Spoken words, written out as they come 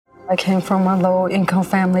I came from a low-income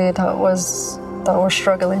family that was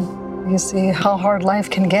struggling. You see how hard life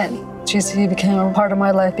can get. GCE became a part of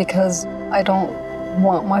my life because I don't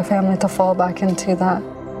want my family to fall back into that.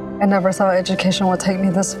 I never thought education would take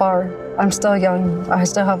me this far. I'm still young. I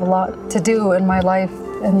still have a lot to do in my life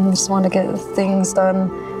and just want to get things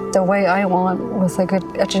done the way I want with a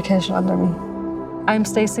good education under me. I'm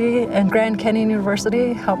Stacy, and Grand Canyon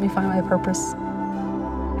University helped me find my purpose.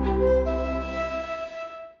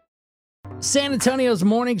 San Antonio's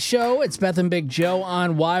morning show. It's Beth and Big Joe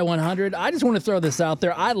on Y100. I just want to throw this out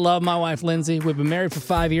there. I love my wife, Lindsay. We've been married for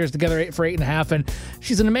 5 years, together for 8.5, and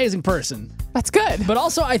she's an amazing person. That's good. But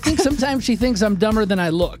also, I think sometimes she thinks I'm dumber than I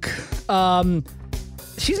look.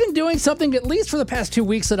 She's been doing something, at least for the past 2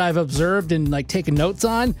 weeks, that I've observed and taken notes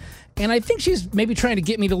on. And I think she's maybe trying to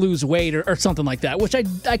get me to lose weight or something like that, which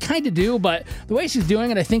I kind of do. But the way she's doing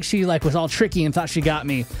it, I think she was all tricky and thought she got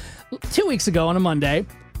me. 2 weeks ago on a Monday,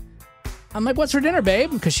 I'm like, what's for dinner,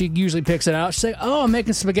 babe? Because she usually picks it out. She's like, oh, I'm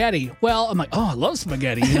making spaghetti. Well, I'm like, oh, I love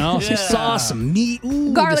spaghetti, Some sauce, some meat.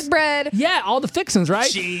 Ooh, garlic bread. Yeah, all the fixings, right?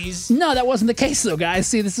 Cheese. No, that wasn't the case, though, guys.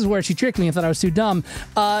 See, this is where she tricked me and thought I was too dumb.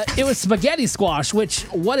 It was spaghetti squash, which,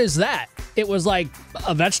 what is that? It was like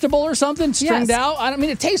a vegetable or something stringed out. I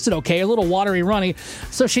mean, it tasted okay, a little watery, runny.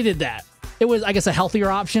 So she did that. It was, I guess, a healthier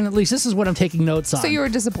option. At least this is what I'm taking notes on. So you were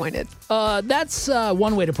disappointed. That's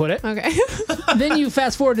one way to put it. Okay. Then you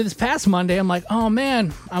fast forward to this past Monday. I'm like, oh,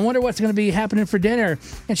 man, I wonder what's going to be happening for dinner.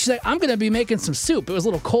 And she's like, I'm going to be making some soup. It was a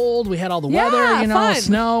little cold. We had all the weather, fun.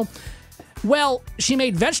 Snow. Well, she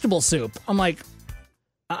made vegetable soup. I'm like,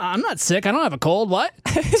 I'm not sick. I don't have a cold. What?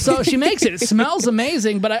 So she makes it. It smells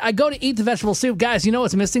amazing. But I go to eat the vegetable soup. Guys, you know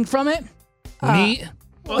what's missing from it? Meat.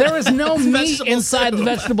 There is no meat inside the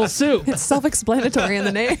vegetable soup. It's self-explanatory in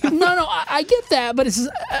the name. No, I get that, but it's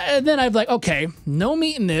just, then I'm like, okay, no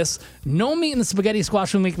meat in this, no meat in the spaghetti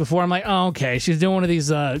squash from the week before. I'm like, oh, okay, she's doing one of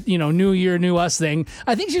these, New Year, New Us thing.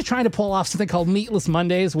 I think she's trying to pull off something called Meatless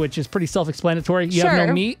Mondays, which is pretty self-explanatory. You have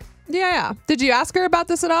no meat. Yeah. Did you ask her about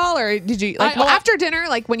this at all, or did you after dinner,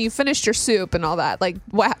 when you finished your soup and all that,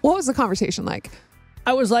 what was the conversation like?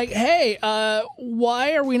 I was like, hey,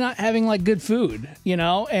 why are we not having good food,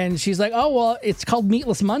 And she's like, oh, well, it's called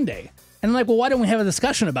Meatless Monday. And I'm like, well, why don't we have a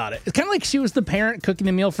discussion about it? It's kind of like she was the parent cooking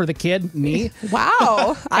the meal for the kid, me.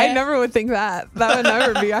 Wow. I never would think that. That would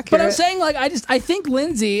never be accurate. But I'm saying, I think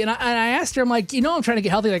Lindsay, and I asked her, I'm like, I'm trying to get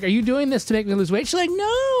healthy. Are you doing this to make me lose weight? She's like,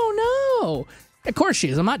 no. Of course she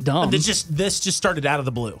is. I'm not dumb. This just started out of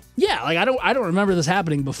the blue. Yeah, I don't remember this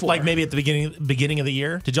happening before. Maybe at the beginning of the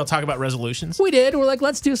year. Did y'all talk about resolutions? We did. We're like,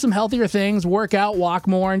 let's do some healthier things, work out, walk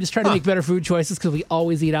more, and just try to make better food choices because we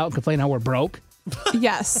always eat out and complain how we're broke.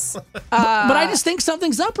 Yes. But I just think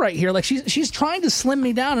something's up right here. She's trying to slim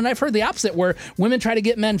me down, and I've heard the opposite where women try to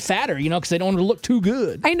get men fatter, because they don't want to look too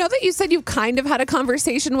good. I know that you said you've kind of had a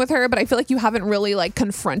conversation with her, but I feel like you haven't really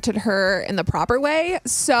confronted her in the proper way.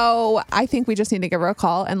 So I think we just need to give her a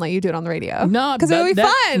call and let you do it on the radio. No, because it'll be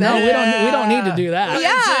fun. No, we don't need to do that.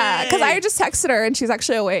 Yeah, because I just texted her and she's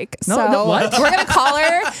actually awake. No, what? We're gonna call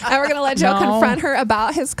her and we're gonna let Joe confront her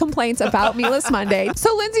about his complaints about Meatless Monday.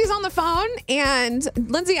 So Lindsay's on the phone, and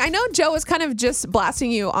Lindsay, I know Joe is kind of just blasting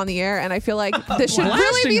you on the air, and I feel like this should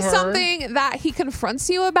really be something that he confronts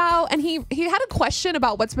you about. And he had a question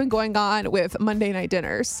about what's been going on with Monday night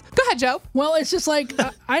dinners. Go ahead, Joe. Well, it's just I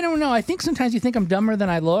don't know. I think sometimes you think I'm dumber than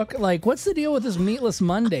I look. What's the deal with this Meatless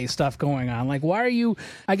Monday stuff going on? Why are you,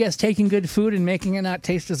 I guess, taking good food and making it not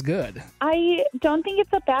taste as good? I don't think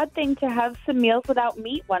it's a bad thing to have some meals without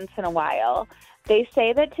meat once in a while. They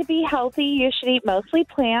say that to be healthy, you should eat mostly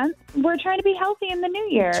plants. We're trying to be healthy in the new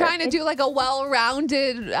year. Trying to do a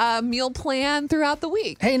well-rounded meal plan throughout the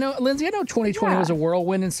week. Hey, Lindsay, I know 2020 was a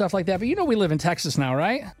whirlwind and stuff like that, but we live in Texas now,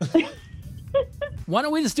 right? Why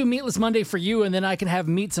don't we just do Meatless Monday for you, and then I can have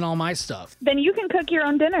meats and all my stuff? Then you can cook your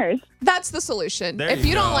own dinners. That's the solution. If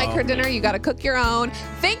you don't like her dinner, you got to cook your own.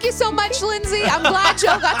 Thank you so much, Lindsay. I'm glad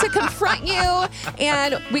Joe got to confront you,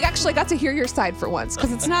 and we actually got to hear your side for once,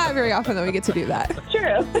 because it's not very often that we get to do that.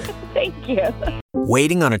 True. Thank you.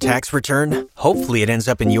 Waiting on a tax return? Hopefully it ends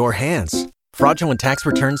up in your hands. Fraudulent tax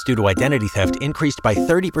returns due to identity theft increased by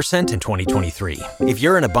 30% in 2023. If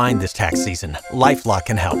you're in a bind this tax season, LifeLock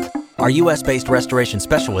can help. Our U.S.-based restoration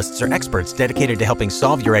specialists are experts dedicated to helping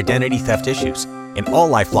solve your identity theft issues. And all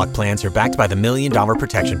LifeLock plans are backed by the $1 Million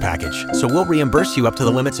Protection Package. So we'll reimburse you up to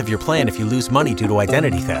the limits of your plan if you lose money due to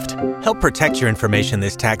identity theft. Help protect your information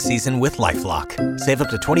this tax season with LifeLock. Save up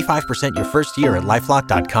to 25% your first year at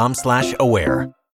LifeLock.com/aware.